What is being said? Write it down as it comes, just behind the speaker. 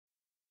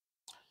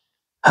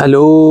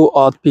Hello,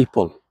 odd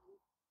people.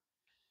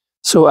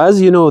 So, as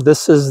you know,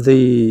 this is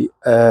the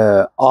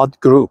odd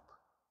group,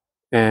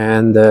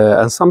 and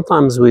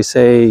sometimes we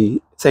say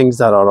things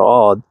that are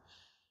odd,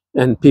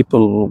 and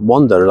people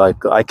wonder,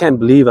 like, I can't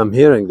believe I'm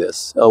hearing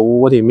this.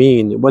 What do you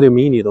mean? What do you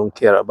mean you don't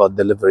care about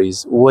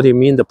deliveries? What do you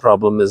mean the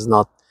problem is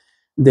not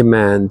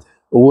demand?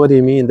 What do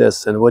you mean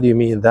this, and what do you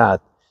mean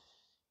that?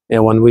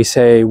 And when we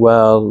say,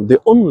 well,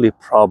 the only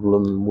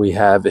problem we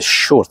have is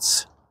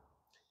shorts.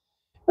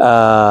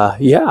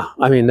 Yeah,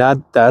 I mean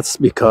that's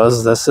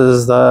because this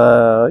is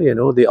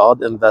the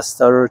odd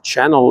investor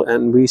channel,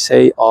 and we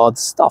say odd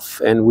stuff,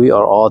 and we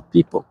are odd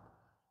people.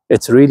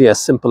 It's really as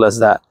simple as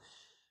that.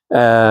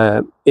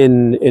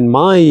 In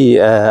my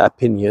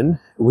opinion,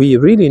 we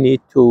really need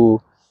to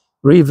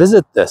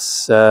revisit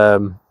this.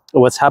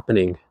 What's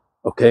happening?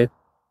 Okay,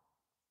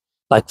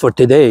 like for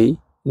today,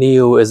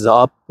 Neo is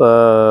up,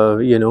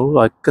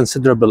 like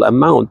considerable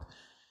amount.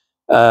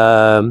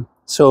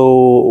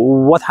 So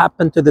what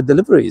happened to the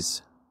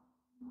deliveries?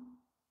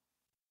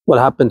 What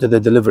happened to the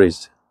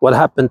deliveries? What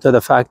happened to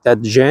the fact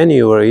that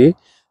January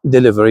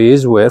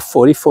deliveries were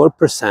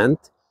 44%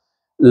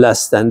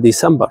 less than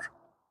December?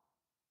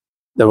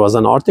 There was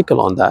an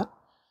article on that.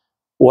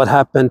 What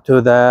happened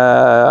to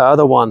the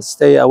other one?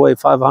 Stay away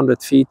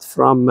 500 feet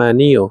from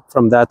Neo,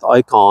 from that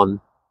icon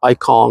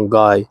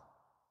guy.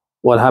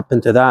 What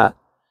happened to that?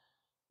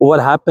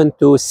 What happened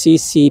to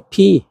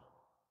CCP?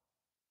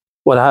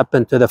 What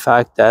happened to the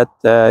fact that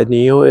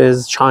Neo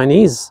is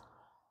Chinese?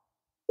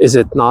 Is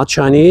it not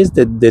Chinese?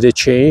 Did it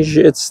change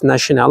its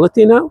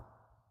nationality now?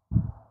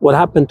 What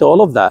happened to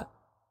all of that?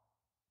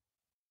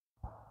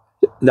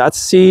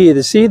 See,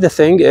 the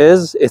thing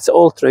is, it's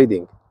all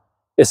trading.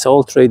 It's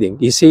all trading.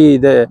 You see,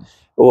 you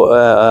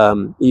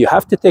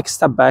have to take a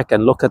step back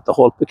and look at the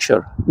whole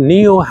picture.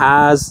 Neo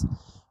has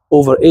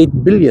over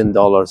 $8 billion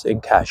in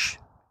cash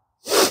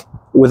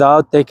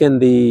without taking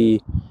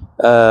the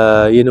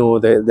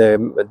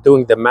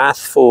doing the math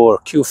for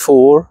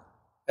Q4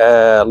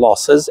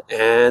 losses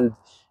and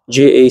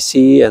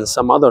JAC and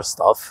some other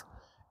stuff.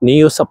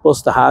 Neo is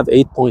supposed to have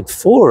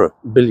 $8.4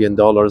 billion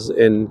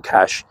in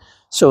cash.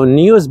 So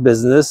Neo's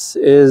business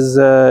is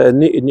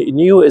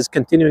Neo is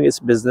continuing its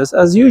business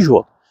as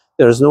usual.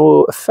 There is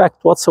no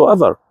effect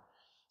whatsoever.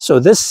 So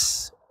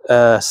this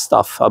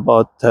stuff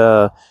about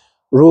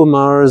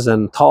rumors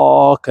and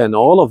talk and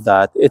all of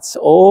that, it's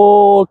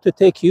all to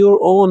take your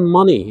own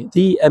money,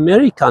 the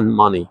American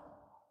money.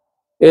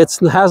 It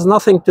has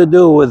nothing to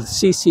do with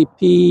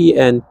CCP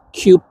and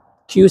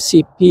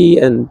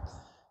QCP and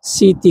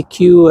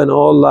CTQ and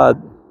all that,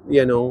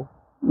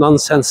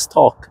 nonsense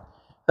talk.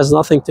 Has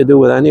nothing to do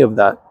with any of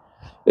that.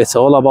 It's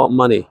all about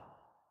money.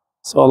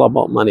 It's all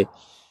about money.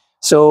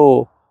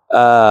 So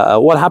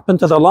what happened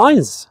to the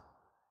lines?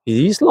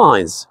 These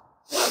lines.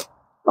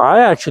 I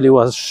actually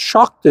was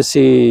shocked to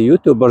see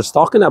YouTubers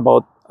talking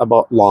about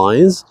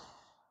lines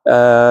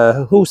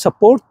who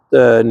support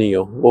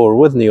Neo or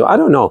with Neo. I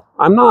don't know.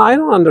 I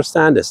don't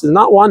understand this. It's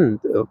not one.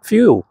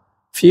 Few.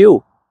 They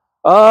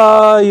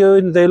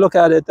look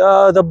at it.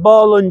 The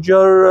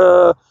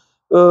Bollinger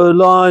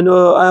line,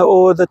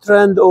 or the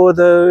trend, or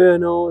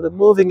the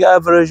moving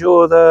average,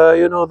 or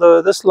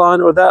the this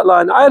line or that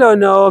line. I don't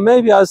know.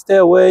 Maybe I'll stay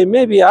away.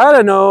 Maybe I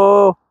don't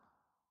know.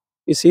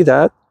 You see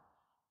that?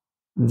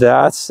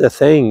 That's the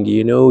thing.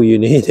 You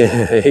need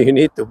you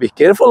need to be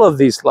careful of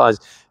these lines.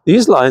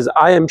 These lines,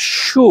 I am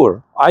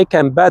sure I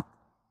can bet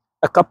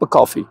a cup of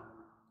coffee.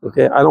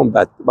 Okay, I don't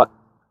bet, but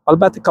I'll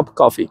bet a cup of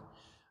coffee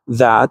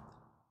that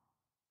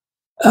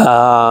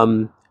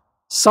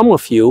some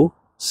of you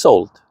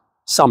sold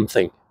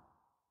something.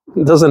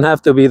 It doesn't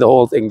have to be the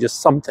whole thing,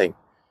 just something.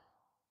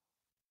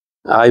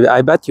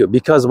 I bet you,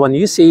 because when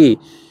you see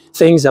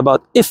things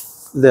about if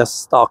the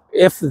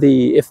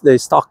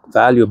stock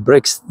value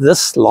breaks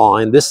this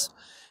line, this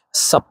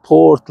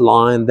support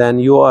line, then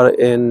you are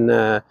in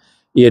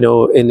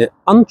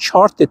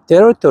uncharted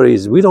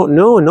territories. We don't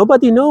know.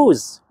 Nobody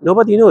knows.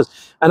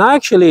 And I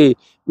actually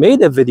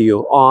made a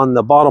video on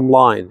the bottom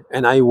line,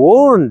 and I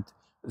warned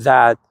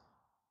that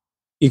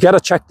you got to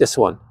check this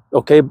one.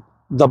 Okay,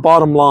 the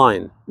bottom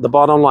line,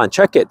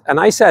 check it. And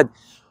I said,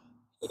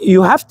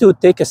 you have to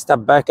take a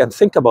step back and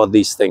think about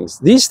these things.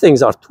 These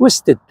things are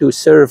twisted to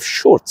serve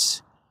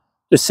shorts,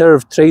 to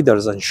serve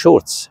traders and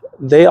shorts.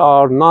 They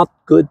are not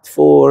good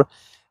for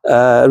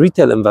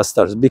retail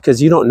investors,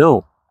 because you don't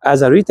know.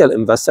 As a retail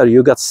investor,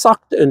 you got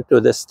sucked into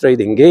this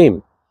trading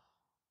game.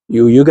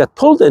 You get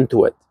pulled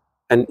into it,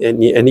 and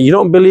you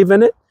don't believe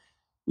in it.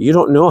 You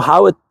don't know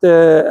how it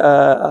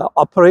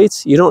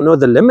operates. You don't know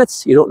the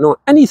limits. You don't know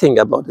anything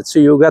about it. So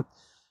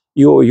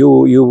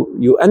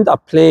you end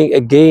up playing a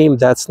game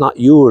that's not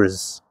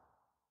yours,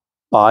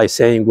 by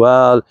saying,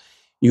 well,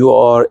 you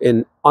are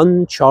in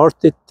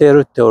uncharted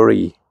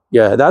territory.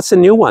 Yeah, that's a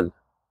new one.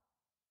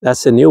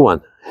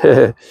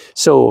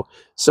 So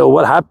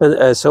what happened?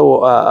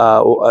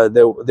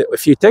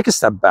 If you take a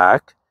step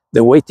back,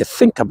 the way to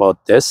think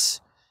about this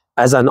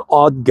as an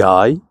odd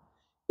guy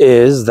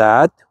is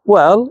that,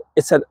 well,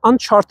 it's an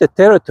uncharted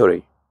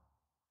territory.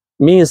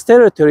 Means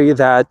territory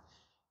that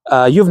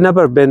You've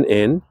never been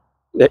in,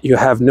 that you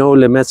have no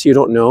limits, you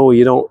don't know,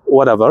 you don't,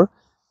 whatever.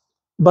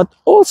 But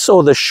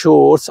also the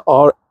shorts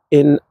are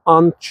in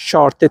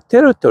uncharted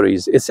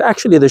territories. It's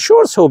actually the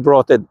shorts who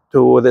brought it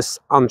to this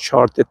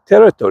uncharted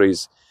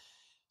territories.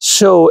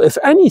 So if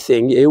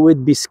anything, it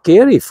would be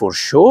scary for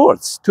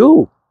shorts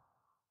too.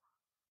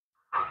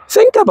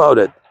 Think about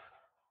it.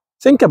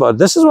 Think about it.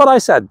 This is what I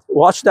said.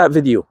 Watch that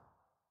video.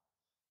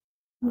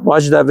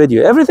 Watch that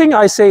video. Everything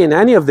I say in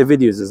any of the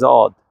videos is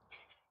odd.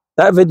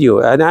 That video.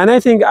 And I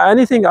think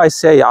anything I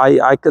say,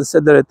 I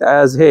consider it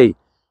as, hey,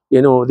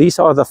 you know, these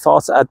are the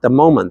thoughts at the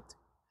moment.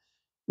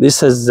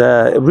 This is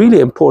really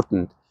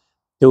important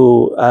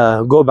to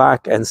go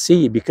back and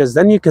see, because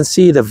then you can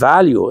see the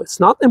value. It's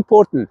not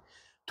important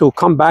to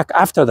come back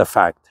after the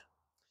fact.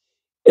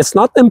 It's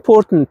not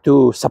important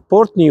to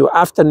support NIO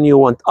after NIO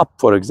went up,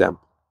 for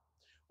example,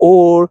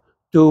 or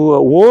to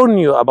warn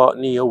you about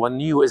NIO when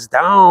NIO is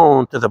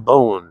down to the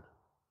bone.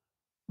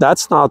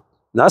 That's not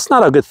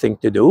a good thing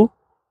to do.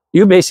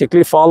 You're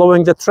basically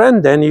following the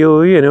trend, and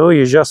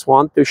you just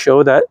want to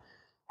show that,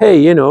 hey,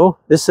 you know,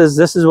 this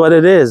is what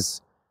it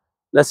is.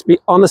 Let's be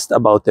honest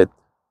about it.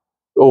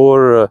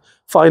 Or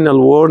final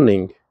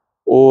warning,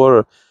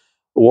 or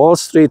Wall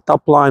Street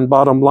top line,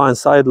 bottom line,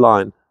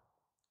 sideline,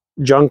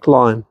 junk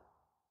line.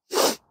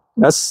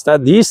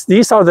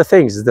 These are the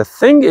things. The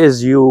thing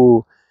is,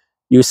 you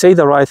say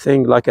the right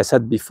thing, like I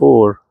said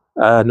before,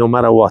 no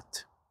matter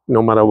what,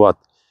 no matter what.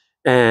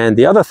 And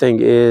the other thing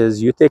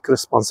is, you take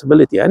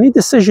responsibility. Any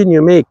decision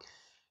you make,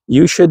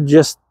 you should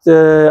just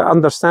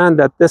understand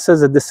that this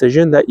is a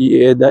decision that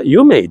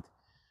you made.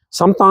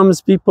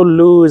 Sometimes people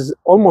lose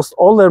almost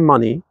all their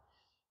money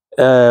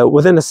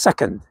within a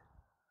second.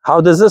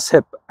 How does this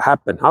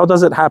happen? How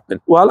does it happen?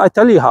 Well, I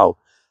tell you how.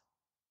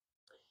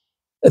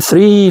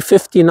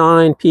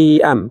 3:59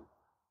 p.m.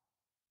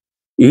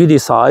 you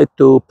decide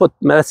to put,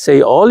 let's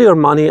say, all your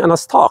money in a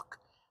stock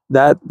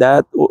that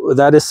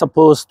is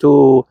supposed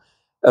to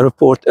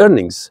report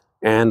earnings,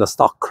 and the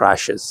stock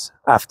crashes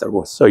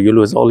afterwards. So you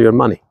lose all your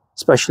money,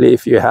 especially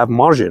if you have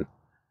margin.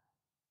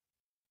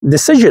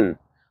 Decision.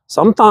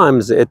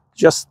 Sometimes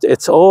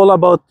it's all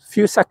about a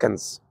few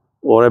seconds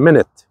or a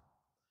minute,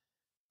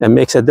 and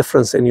makes a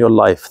difference in your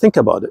life. Think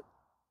about it.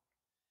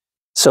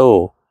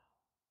 So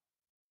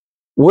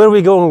where are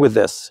we going with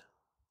this?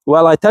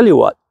 Well, I tell you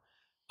what.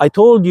 I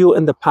told you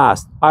in the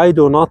past, I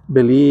do not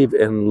believe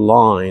in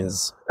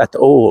lines at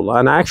all.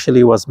 And I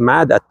actually was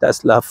mad at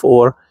Tesla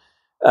for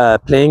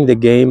playing the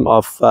game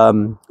of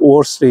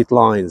Wall Street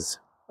lines.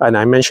 And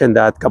I mentioned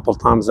that a couple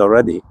times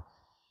already.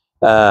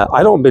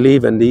 I don't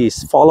believe in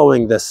these,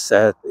 following this,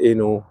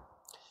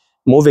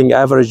 moving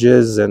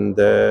averages and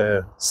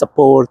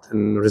support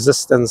and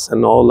resistance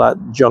and all that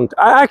junk.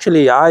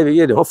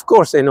 Of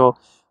course,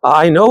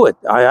 I know it.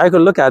 I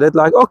can look at it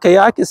like, okay,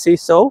 I can see.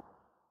 So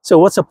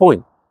what's the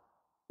point?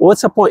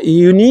 What's the point?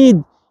 You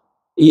need,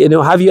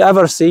 have you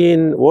ever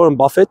seen Warren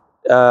Buffett,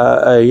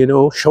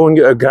 showing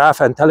you a graph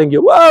and telling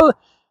you, well,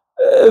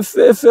 if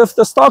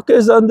the stock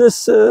is on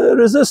this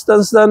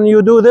resistance, then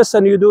you do this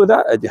and you do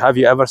that. Have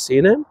you ever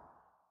seen him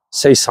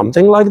say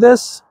something like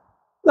this?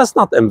 That's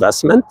not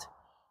investment.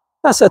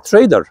 That's a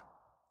trader.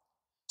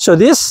 So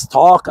this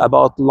talk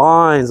about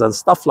lines and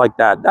stuff like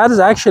that, that is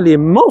actually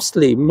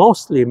mostly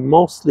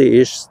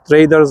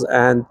traders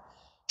and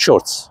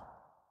shorts.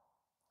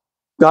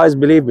 Guys,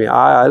 believe me,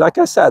 like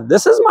I said,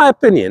 this is my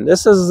opinion.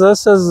 This is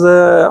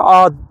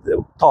odd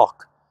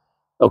talk,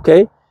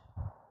 okay?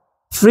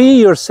 Free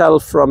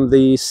yourself from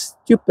these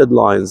stupid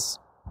lines,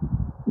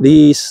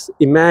 these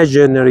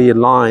imaginary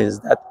lines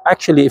that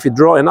actually, if you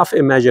draw enough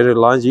imaginary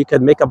lines, you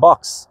can make a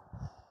box.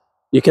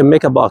 You can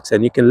make a box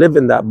and you can live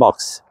in that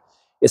box.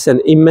 It's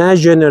an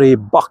imaginary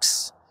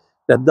box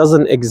that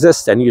doesn't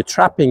exist, and you're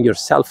trapping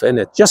yourself in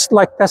it. Just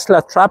like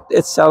Tesla trapped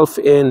itself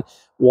in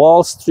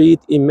Wall Street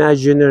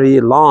imaginary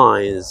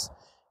lines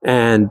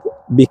and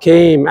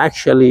became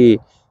actually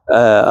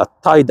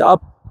tied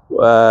up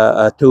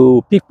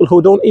to people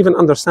who don't even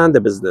understand the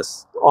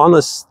business.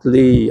 Honest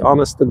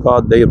to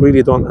God, they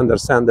really don't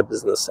understand the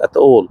business at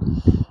all.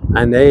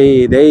 And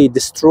they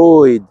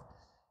destroyed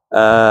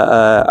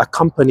a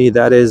company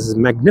that is a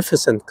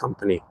magnificent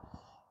company.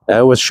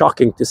 It was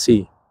shocking to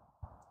see.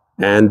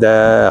 And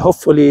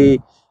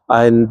hopefully,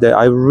 and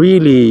I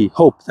really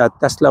hope that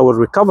Tesla will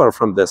recover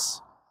from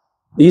this.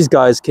 These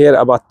guys care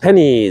about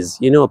pennies,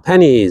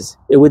 pennies.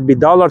 It would be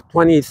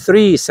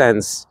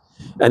 $1.23.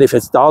 And if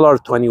it's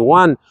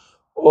 $1.21,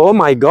 oh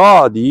my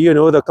God,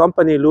 the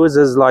company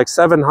loses like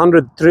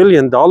 $700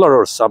 trillion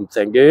or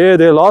something. Yeah,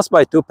 they lost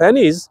by 2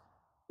 pennies.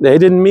 They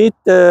didn't meet,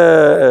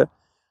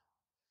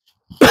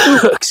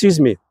 excuse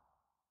me,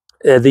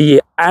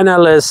 the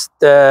analyst,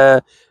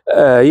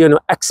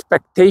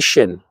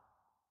 expectation.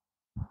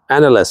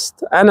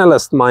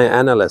 My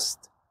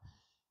analyst.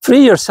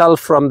 Free yourself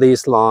from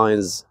these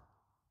lines.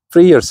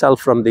 Free yourself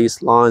from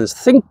these lines.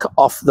 Think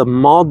of the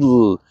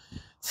model.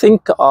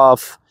 Think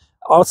of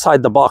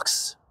outside the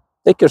box.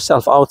 Take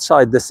yourself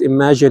outside this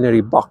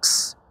imaginary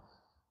box.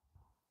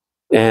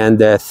 And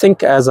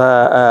think as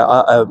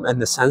in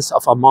the sense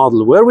of a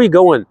model. Where are we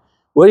going?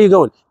 Where are you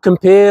going?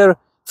 Compare,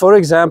 for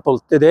example,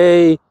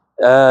 today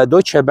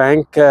Deutsche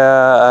Bank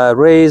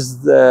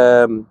raised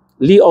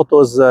Li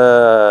Auto's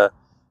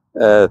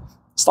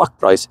stock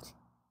price,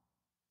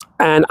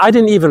 and I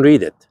didn't even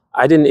read it.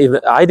 I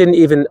didn't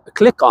even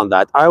click on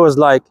that. I was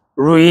like,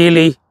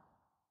 really?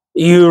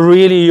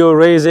 You're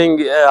raising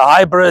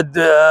hybrid?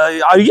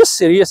 Are you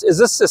serious? Is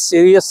this a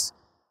serious?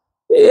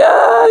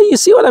 Yeah, you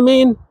see what I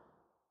mean?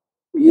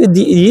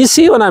 You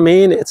see what I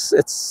mean? It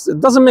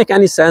doesn't make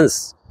any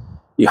sense.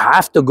 You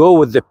have to go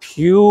with the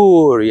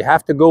pure. You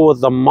have to go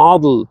with the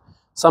model.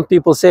 Some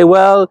people say,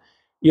 well,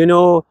 you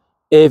know,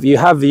 if you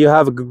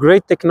have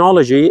great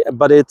technology,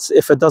 but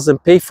if it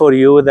doesn't pay for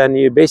you, then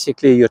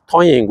you're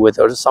toying with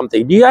it or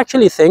something. Do you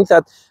actually think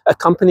that a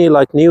company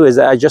like NIO is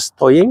just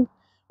toying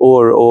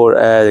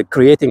or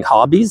creating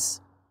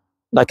hobbies,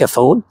 like a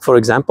phone, for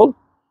example?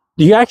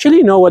 Do you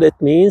actually know what it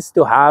means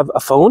to have a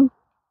phone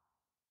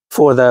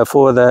for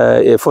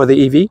the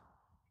EV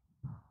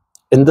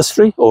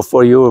industry or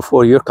for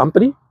your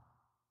company?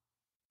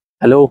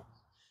 Hello?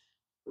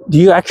 Do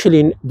you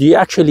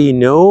actually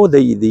know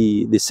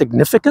the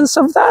significance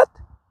of that?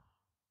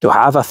 To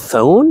have a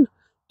phone?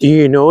 Do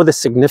you know the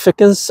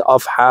significance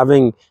of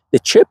having the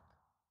chip?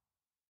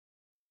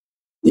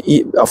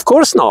 Of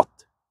course not.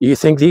 You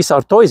think these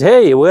are toys.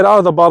 Hey, where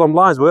are the bottom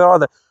lines?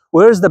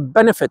 Where's the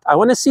benefit? I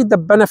want to see the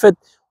benefit.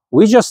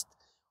 We just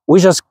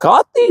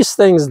got these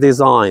things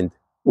designed.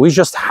 We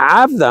just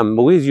have them.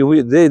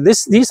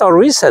 These are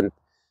recent.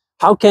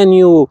 How can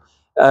you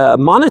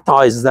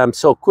monetize them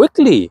so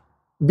quickly?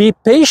 Be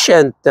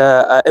patient,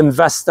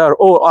 investor,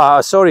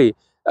 or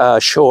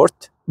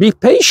short. Be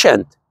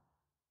patient.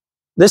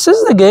 This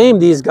is the game.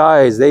 These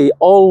guys, they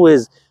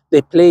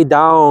play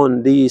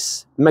down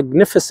these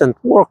magnificent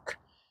work.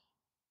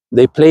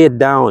 They play it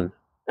down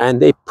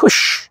and they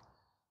push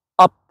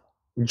up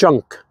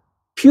junk,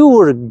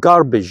 pure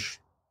garbage,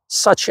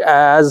 such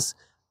as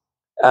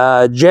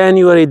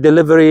January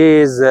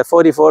deliveries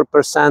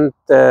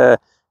 44%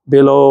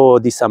 below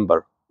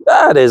December.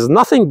 That is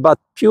nothing but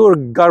pure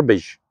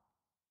garbage.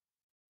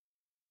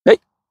 Hey,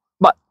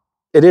 but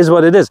it is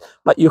what it is.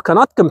 But you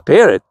cannot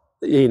compare it,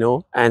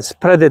 and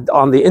spread it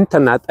on the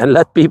internet and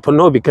let people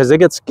know, because they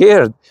get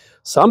scared.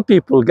 Some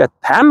people get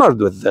hammered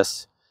with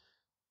this.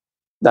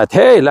 That,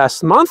 hey,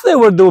 last month they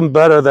were doing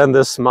better than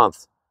this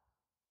month.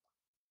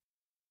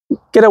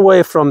 Get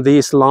away from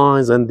these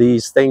lines and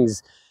these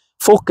things.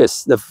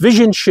 Focus. The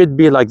vision should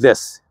be like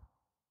this.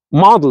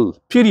 Model,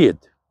 period.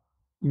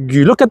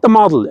 You look at the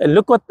model and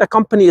look what the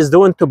company is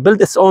doing to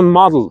build its own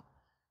model.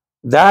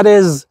 That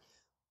is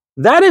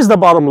the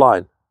bottom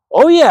line.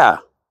 Oh yeah.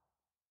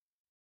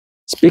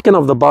 Speaking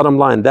of the bottom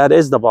line, that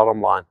is the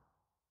bottom line.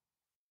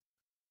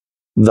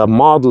 The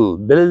model,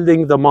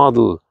 building the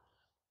model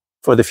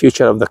for the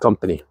future of the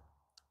company.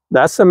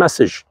 That's the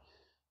message.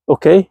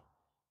 Okay?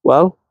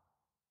 Well,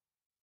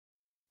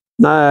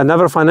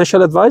 never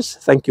financial advice.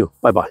 Thank you.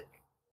 Bye-bye.